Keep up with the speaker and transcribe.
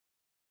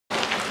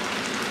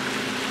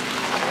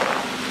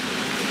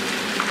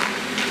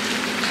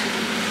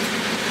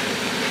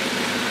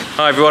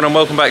Hi everyone and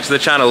welcome back to the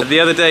channel.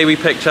 The other day we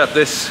picked up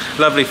this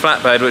lovely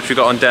flatbed which we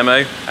got on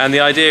demo, and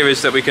the idea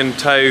is that we can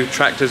tow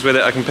tractors with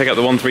it. I can pick up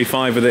the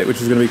 135 with it, which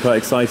is going to be quite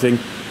exciting,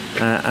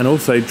 and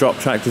also drop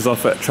tractors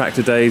off at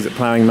tractor days, at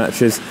ploughing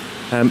matches.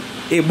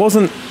 It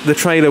wasn't the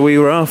trailer we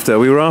were after.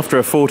 We were after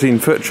a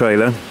 14-foot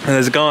trailer, and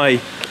there's a guy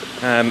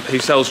who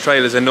sells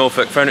trailers in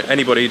Norfolk, for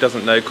anybody who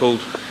doesn't know,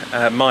 called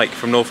Mike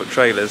from Norfolk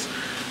Trailers.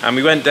 And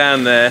we went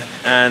down there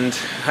and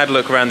had a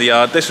look around the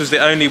yard. This was the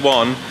only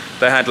one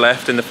they had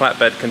left in the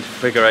flatbed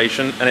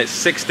configuration, and it's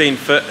 16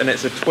 foot and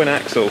it's a twin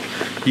axle.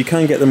 You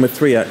can get them with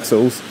 3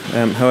 axles,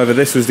 however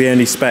this was the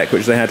only spec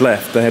which they had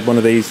left. They had one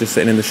of these just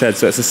sitting in the shed,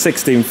 so it's a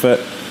 16 foot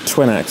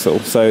twin axle,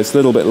 so it's a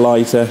little bit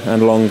lighter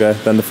and longer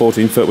than the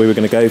 14 foot we were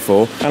going to go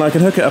for. And I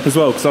can hook it up as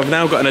well because I've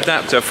now got an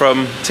adapter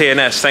from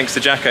TNS thanks to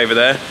Jack over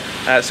there.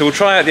 So we'll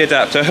try out the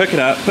adapter, hook it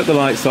up, put the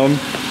lights on,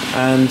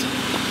 and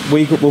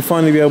we'll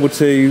finally be able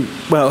to,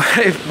 well,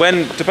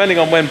 depending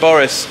on when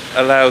Boris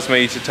allows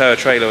me to tow a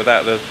trailer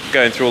without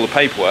going through all the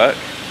paperwork,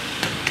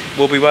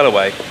 we'll be well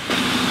away.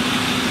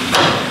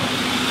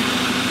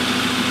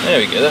 There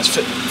we go, that's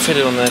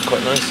fitted on there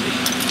quite nicely.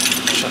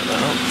 Shut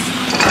that up.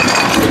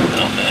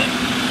 On there.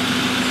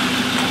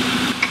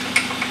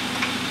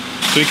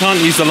 So we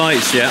can't use the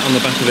lights yet on the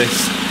back of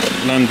this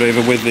Land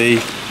Rover with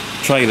the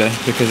trailer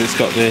because it's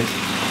got the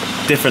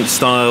different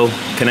style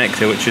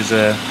connector, which is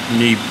a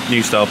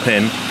new style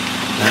pin.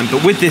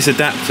 But with this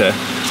adapter,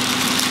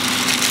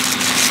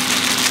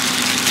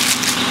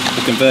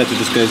 the converter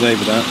just goes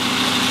over that,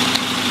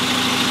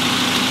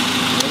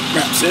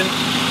 wraps in,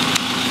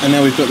 and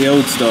now we've got the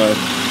old style.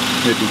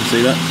 Hope you can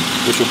see that,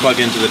 which will plug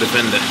into the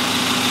Defender.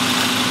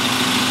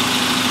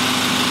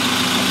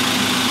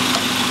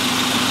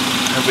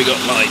 And we got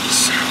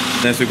lights.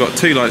 There's we've got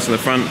 2 lights on the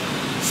front,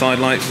 side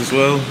lights as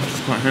well, which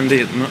is quite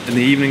handy in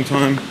the evening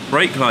time.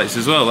 Brake lights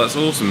as well. That's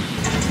awesome.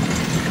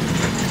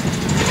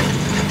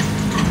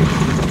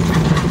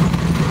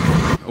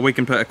 We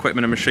can put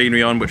equipment and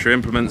machinery on, which are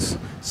implements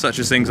such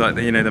as things like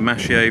the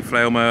Machio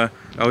flail mower.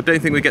 I don't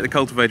think we get the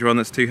cultivator on,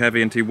 that's too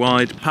heavy and too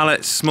wide.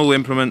 Pallets, small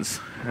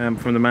implements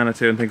from the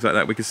Manitou and things like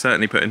that we could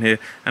certainly put in here.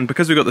 And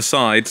because we've got the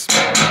sides,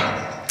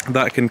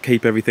 that can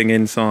keep everything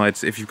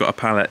inside. If you've got a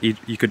pallet,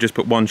 you could just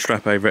put one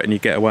strap over it and you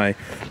get away.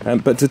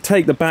 But to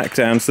take the back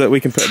down so that we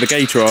can put the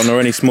gator on or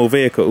any small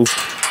vehicle,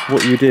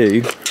 what you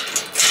do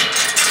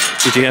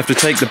is you have to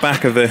take the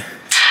back of the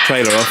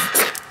trailer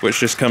off, which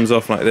just comes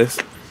off like this.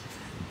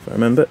 If I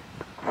remember.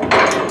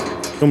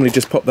 Normally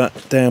just pop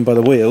that down by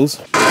the wheels.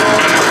 If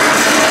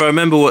I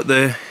remember what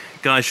the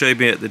guy showed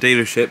me at the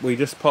dealership, we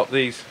just pop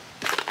these,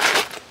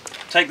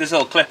 take this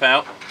little clip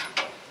out,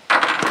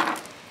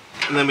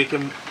 and then we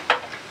can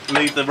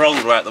move the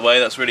roller out the way.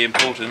 That's really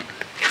important.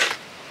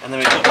 And then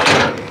we've got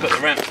the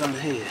ramps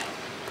under here.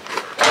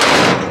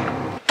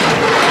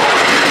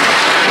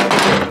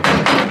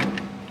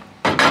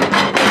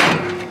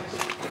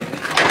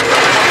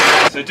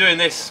 So doing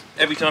this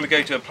every time we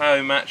go to a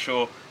ploughing match,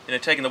 or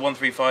taking the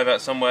 135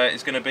 out somewhere,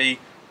 is going to be,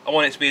 I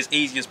want it to be as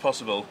easy as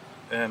possible,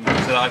 so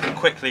that I can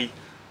quickly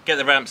get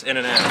the ramps in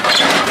and out.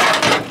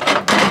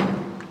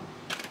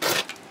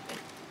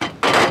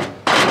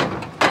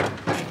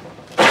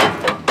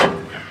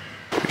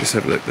 Just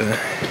have a look there,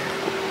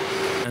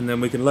 and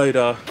then we can load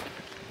our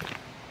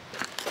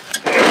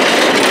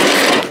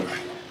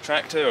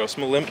tractor or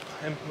small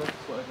implement,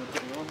 whatever we're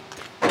putting on.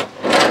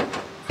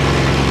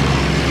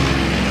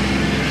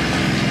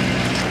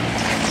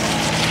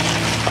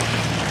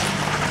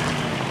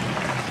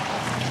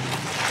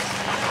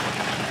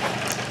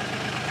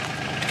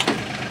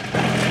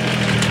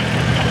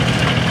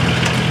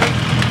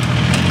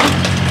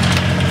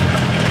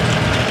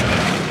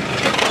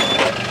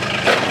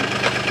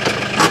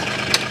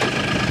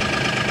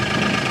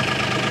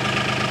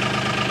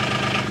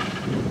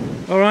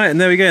 Alright,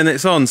 and there we go, and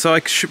it's on. So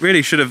I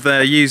really should have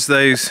used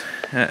those,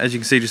 as you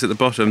can see just at the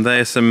bottom, there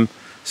are some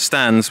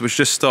stands which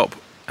just stop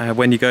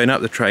when you're going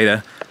up the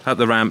trailer, up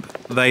the ramp.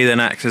 They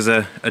then act as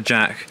a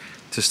jack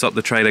to stop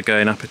the trailer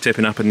going up,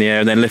 tipping up in the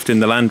air and then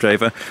lifting the Land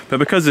Rover. But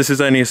because this is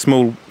only a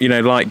small,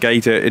 light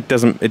gator, it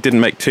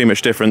didn't make too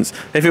much difference.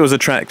 If it was a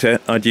tractor,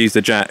 I'd use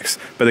the jacks,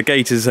 but the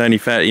gator is only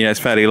fairly, it's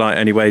fairly light,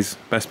 only weighs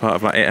best part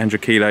of like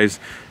 800 kilos,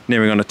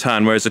 nearing on a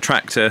ton, whereas the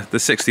tractor, the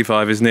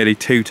 65, is nearly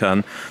 2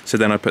 ton, so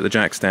then I put the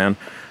jacks down.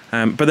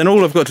 But then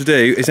all I've got to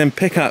do is then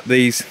pick up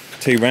these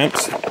 2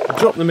 ramps,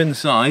 drop them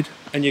inside,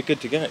 and you're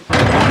good to go.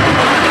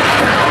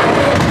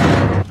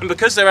 And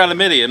because they're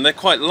aluminium, they're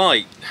quite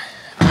light.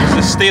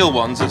 The steel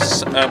ones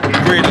are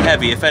really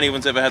heavy, if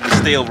anyone's ever had the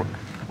steel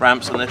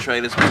ramps on their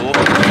trailers before.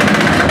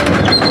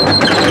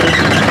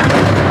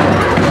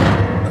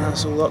 And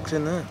that's all locked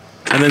in there.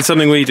 And then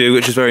something we do,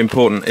 which is very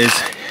important, is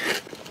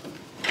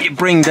you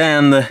bring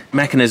down the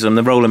mechanism,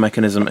 the roller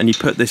mechanism, and you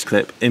put this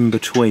clip in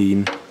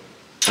between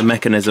the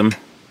mechanism,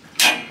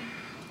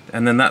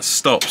 and then that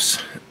stops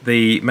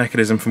the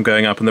mechanism from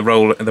going up and the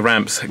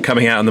ramps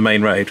coming out on the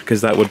main road,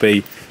 because that would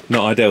be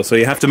not ideal. So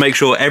you have to make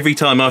sure every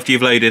time after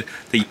you've loaded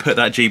that you put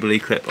that Jubilee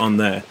clip on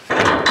there.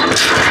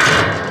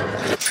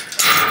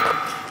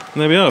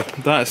 And there we are,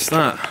 that's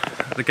that.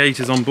 the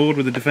Gator's on board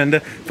with the Defender.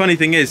 Funny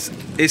thing is,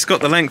 it's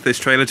got the length, this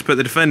trailer, to put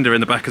the Defender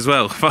in the back as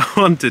well, if I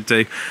wanted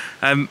to.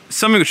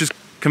 Something which is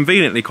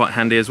conveniently quite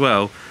handy as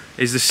well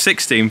is the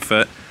 16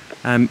 foot.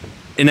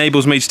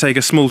 Enables me to take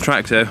a small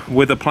tractor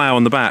with a plough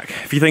on the back.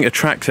 If you think a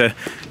tractor,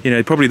 you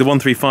know, probably the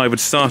 135 would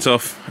start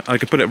off, I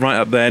could put it right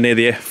up there near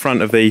the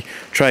front of the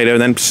trailer,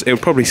 and then it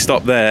would probably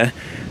stop there,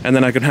 and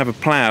then I could have a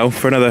plough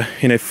for another,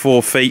 you know, 4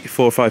 or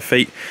 5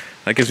 feet.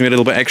 That gives me a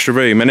little bit extra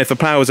room, and if the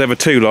plough was ever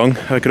too long,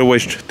 I could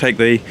always take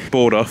the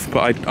board off,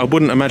 but I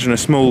wouldn't imagine a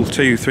small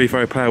 2-3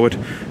 furrow plough would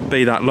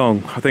be that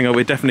long. I think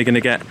we're definitely going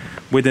to get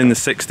within the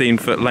 16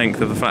 foot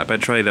length of the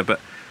flatbed trailer, but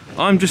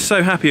I'm just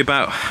so happy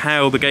about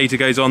how the Gator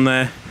goes on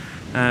there.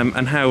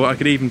 And how I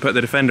could even put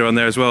the Defender on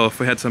there as well if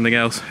we had something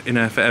else, you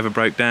know, if it ever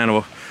broke down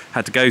or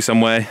had to go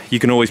somewhere, you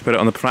can always put it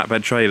on the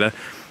flatbed trailer.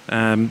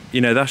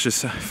 You know, that's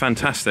just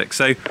fantastic.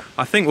 So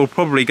I think we'll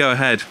probably go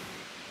ahead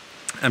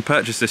and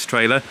purchase this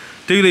trailer.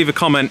 Do leave a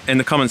comment in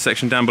the comment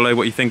section down below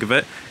what you think of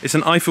it. It's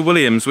an Ifor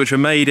Williams, which are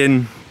made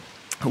in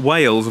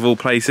Wales of all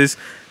places,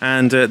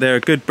 and they're a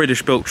good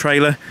British built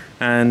trailer,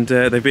 and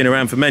they've been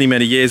around for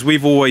many years.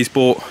 We've always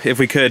bought, if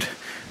we could,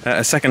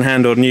 a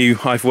second-hand or new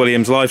Ifor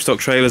Williams livestock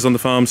trailers on the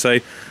farm, so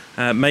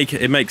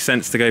it makes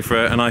sense to go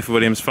for an Ifor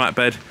Williams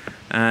flatbed,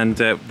 and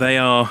they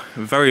are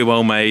very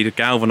well made,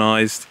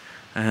 galvanised,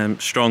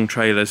 strong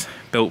trailers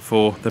built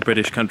for the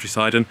British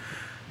countryside, and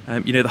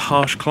you know, the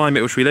harsh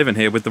climate which we live in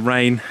here with the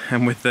rain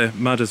and with the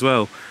mud as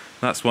well.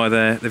 That's why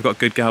they've got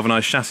good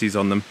galvanised chassis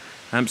on them.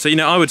 So, you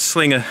know, I would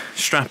sling a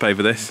strap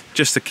over this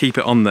just to keep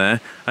it on there.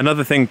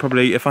 Another thing,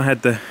 probably, if I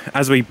had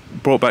as we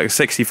brought back a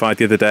 65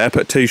 the other day, I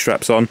put 2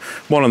 straps on,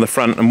 one on the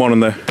front and one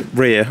on the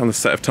rear on the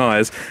set of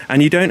tyres,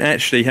 and you don't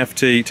actually have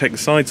to take the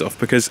sides off,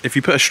 because if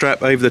you put a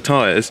strap over the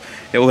tyres,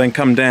 it will then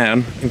come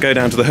down and go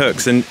down to the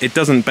hooks, and it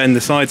doesn't bend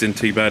the sides in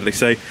too badly,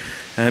 so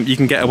you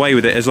can get away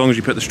with it as long as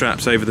you put the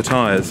straps over the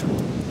tyres.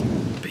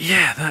 But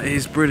yeah, that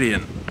is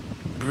brilliant.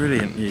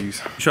 Brilliant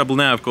news. Trouble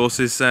now, of course,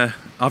 is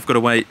I've got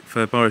to wait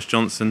for Boris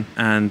Johnson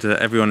and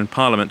everyone in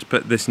Parliament to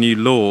put this new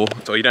law,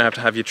 so you don't have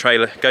to have your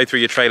trailer, go through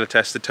your trailer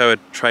test to tow a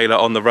trailer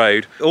on the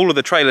road. All of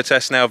the trailer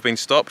tests now have been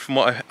stopped from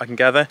what I can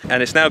gather,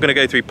 and it's now going to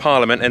go through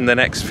Parliament in the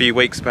next few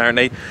weeks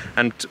apparently,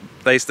 and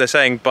they're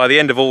saying by the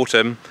end of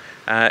autumn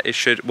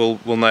we'll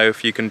know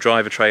if you can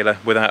drive a trailer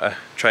without a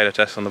trailer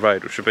test on the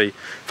road, which would be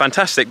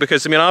fantastic,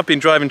 because I mean, I've been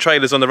driving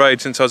trailers on the road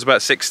since I was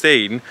about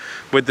 16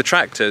 with the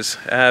tractors.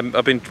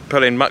 I've been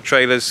pulling muck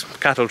trailers,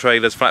 cattle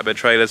trailers, flatbed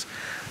trailers,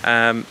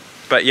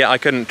 but yeah, I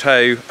couldn't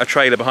tow a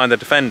trailer behind the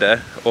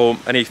Defender or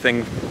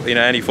anything, you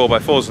know, any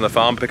 4x4s on the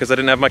farm, because I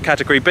didn't have my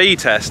category B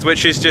test,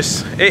 which is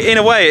just, in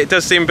a way, it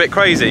does seem a bit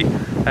crazy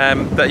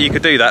that you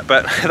could do that,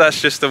 but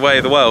that's just the way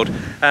of the world.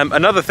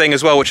 Another thing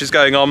as well which is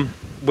going on,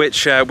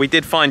 which we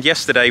did find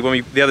yesterday,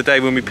 the other day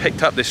when we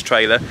picked up this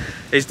trailer,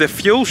 is the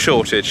fuel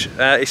shortage.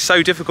 It's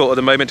so difficult at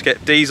the moment to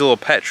get diesel or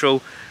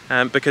petrol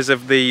because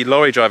of the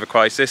lorry driver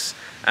crisis,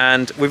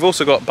 and we've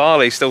also got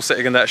barley still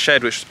sitting in that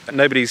shed which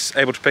nobody's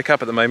able to pick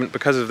up at the moment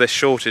because of this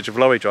shortage of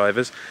lorry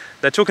drivers.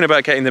 They're talking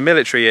about getting the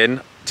military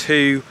in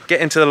to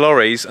get into the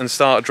lorries and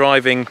start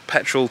driving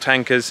petrol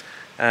tankers,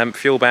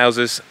 fuel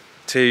bowsers,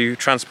 to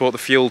transport the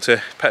fuel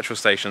to petrol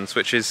stations,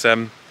 which is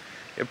a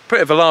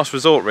bit of a last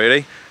resort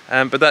really.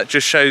 But that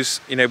just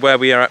shows, you know, where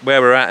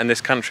we're at in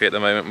this country at the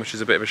moment, which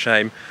is a bit of a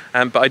shame.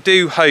 But I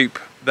do hope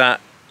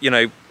that, you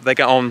know, they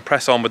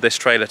press on with this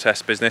trailer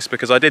test business,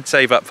 because I did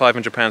save up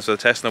 £500 for the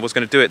test, and I was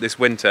going to do it this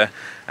winter.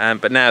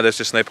 But now there's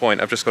just no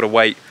point. I've just got to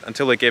wait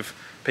until they give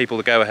people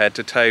the go-ahead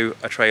to tow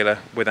a trailer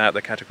without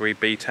the category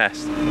B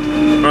test.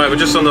 Right, we're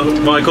just on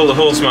what I call the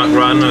horse muck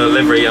run, a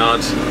livery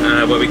yard,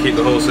 where we keep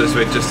the horses.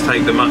 We just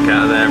take the muck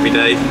out of there every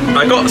day.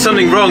 I got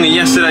something wrong in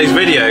yesterday's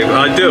video.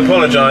 I do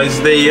apologise.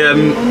 The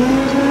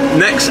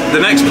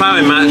next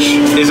ploughing match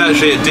is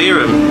actually at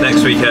Dereham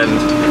next weekend,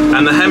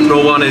 and the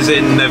Hempnor one is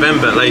in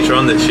November later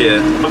on this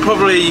year. I'll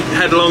probably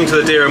head along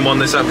to the Dereham one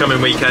this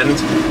upcoming weekend,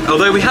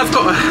 although we have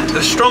got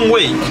a strong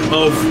week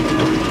of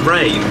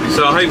rain,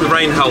 so I hope the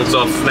rain holds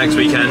off next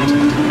weekend.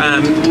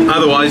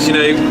 Otherwise, you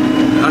know,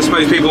 I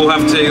suppose people will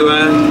have to,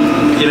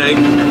 you know,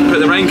 put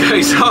the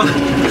raincoats on.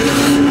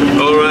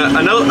 Or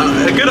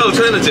a good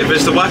alternative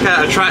is to whack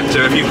out a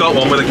tractor if you've got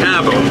one with a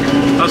cab on.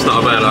 That's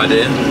not a bad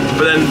idea.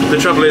 But then the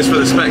trouble is for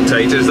the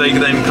spectators, they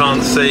then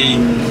can't see,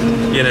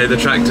 you know, the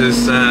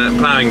tractors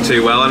ploughing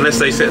too well unless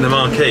they sit in the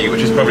marquee,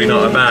 which is probably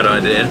not a bad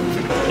idea.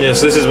 Yeah,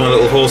 so this is my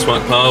little horse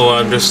muck pile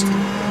where I just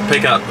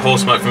pick up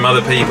horse muck from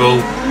other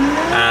people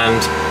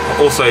and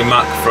also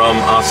muck from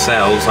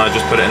ourselves. I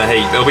just put it in a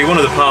heap. It'll be one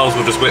of the piles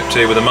we'll just whip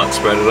to with a muck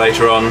spreader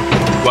later on.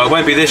 Well, it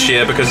won't be this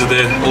year because of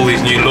all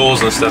these new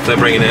laws and stuff they're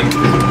bringing in,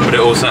 but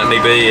it will certainly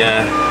be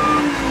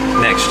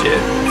next year,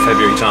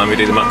 February time, we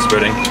do the muck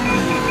spreading.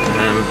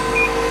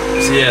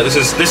 So yeah, this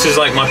is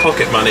like my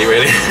pocket money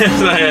really.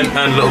 And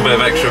a little bit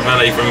of extra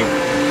money from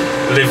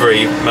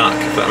livery muck,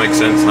 if that makes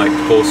sense, like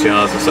horse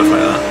yards and stuff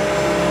like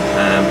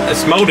that.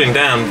 It's moulding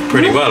down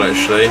pretty well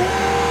actually.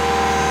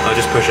 I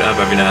just push it up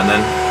every now and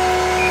then.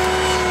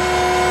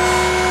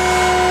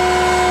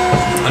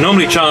 I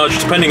normally charge,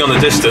 depending on the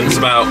distance,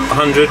 about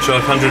 100 to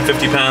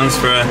 150 pounds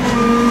for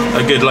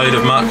a good load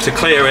of muck to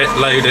clear it,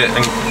 load it,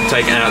 and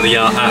take it out of the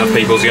out of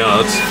people's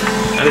yards.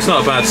 And it's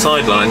not a bad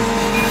sideline.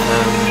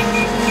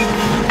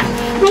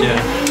 Yeah.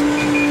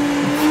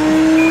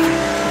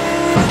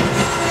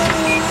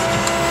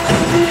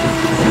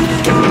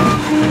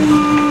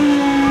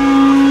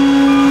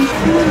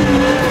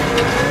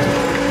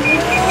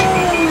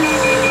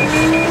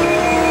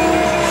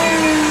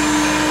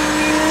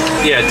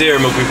 Yeah,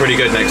 Dereham will be pretty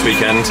good next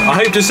weekend. I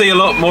hope to see a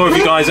lot more of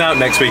you guys out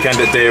next weekend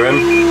at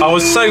Dereham. I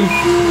was so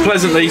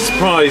pleasantly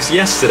surprised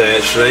yesterday,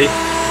 actually,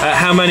 at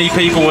how many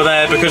people were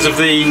there because of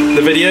the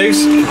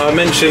videos. I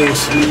mentioned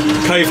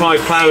Co5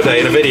 Plough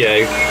Day in a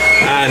video,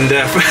 and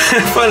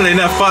funnily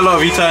enough, quite a lot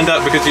of you turned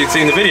up because you'd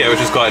seen the video, which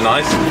was quite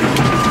nice.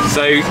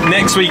 So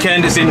next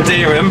weekend it's in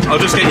Dereham. I'll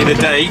just get you the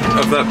date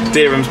of that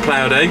Dereham's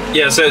Plough Day.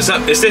 Yeah, so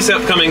it's this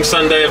upcoming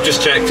Sunday. I've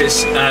just checked.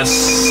 It's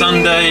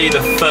Sunday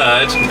the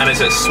 3rd, and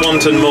it's at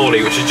Swanton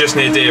Morley, which is just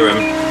near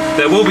Dereham.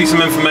 There will be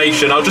some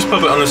information. I'll just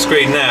pop it on the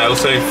screen now,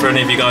 so for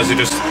any of you guys who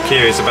are just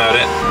curious about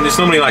it. It's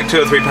normally like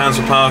 £2 or £3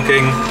 for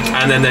parking,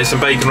 and then there's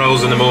some bacon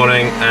rolls in the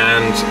morning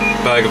and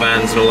burger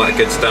vans and all that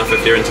good stuff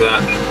if you're into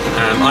that.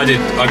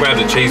 I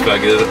grabbed a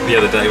cheeseburger the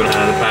other day when I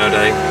had a Plough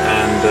Day,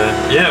 and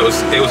yeah,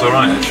 it was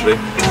alright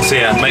actually. So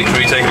yeah, make sure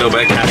you take a little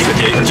bit of cash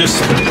with you. Just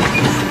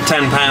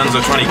 £10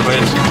 or 20 quid,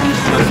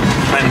 that's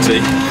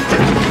plenty.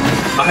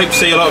 I hope to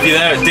see a lot of you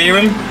there at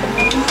Dereham.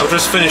 I'll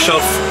just finish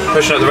off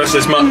pushing up the rest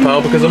of this muck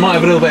pile because I might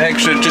have a little bit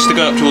extra just to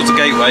go up towards the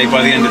gateway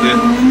by the end of the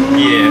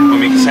year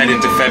when we head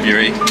into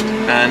February.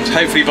 And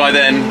hopefully by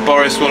then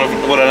Boris will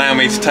allow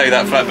me to tow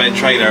that flatbed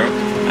trailer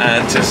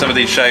to some of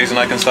these shows, and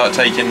I can start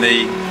taking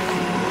the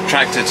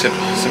tractor to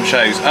some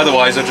shows.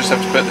 Otherwise I'll just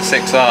have to put the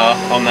 6R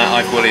on that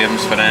Ike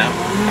Williams for now,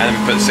 and then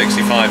put the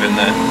 65 in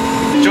there.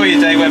 Enjoy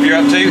your day wherever you're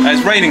up to.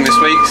 It's raining this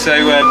week, so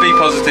be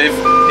positive,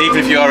 even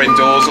if you are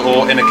indoors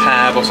or in a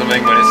cab or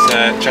something when it's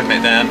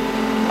chucking it down.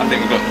 I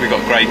think we've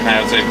got grey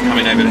clouds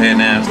coming over here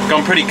now. It's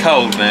gone pretty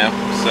cold now,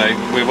 so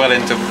we're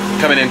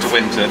coming into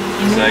winter.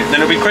 So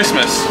then it'll be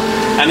Christmas,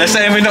 and they're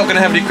saying we're not going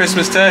to have any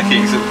Christmas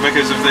turkeys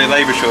because of the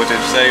labour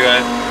shortage. So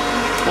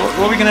what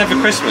are we going to have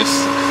for Christmas?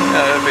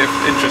 That'll be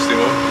an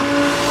interesting one.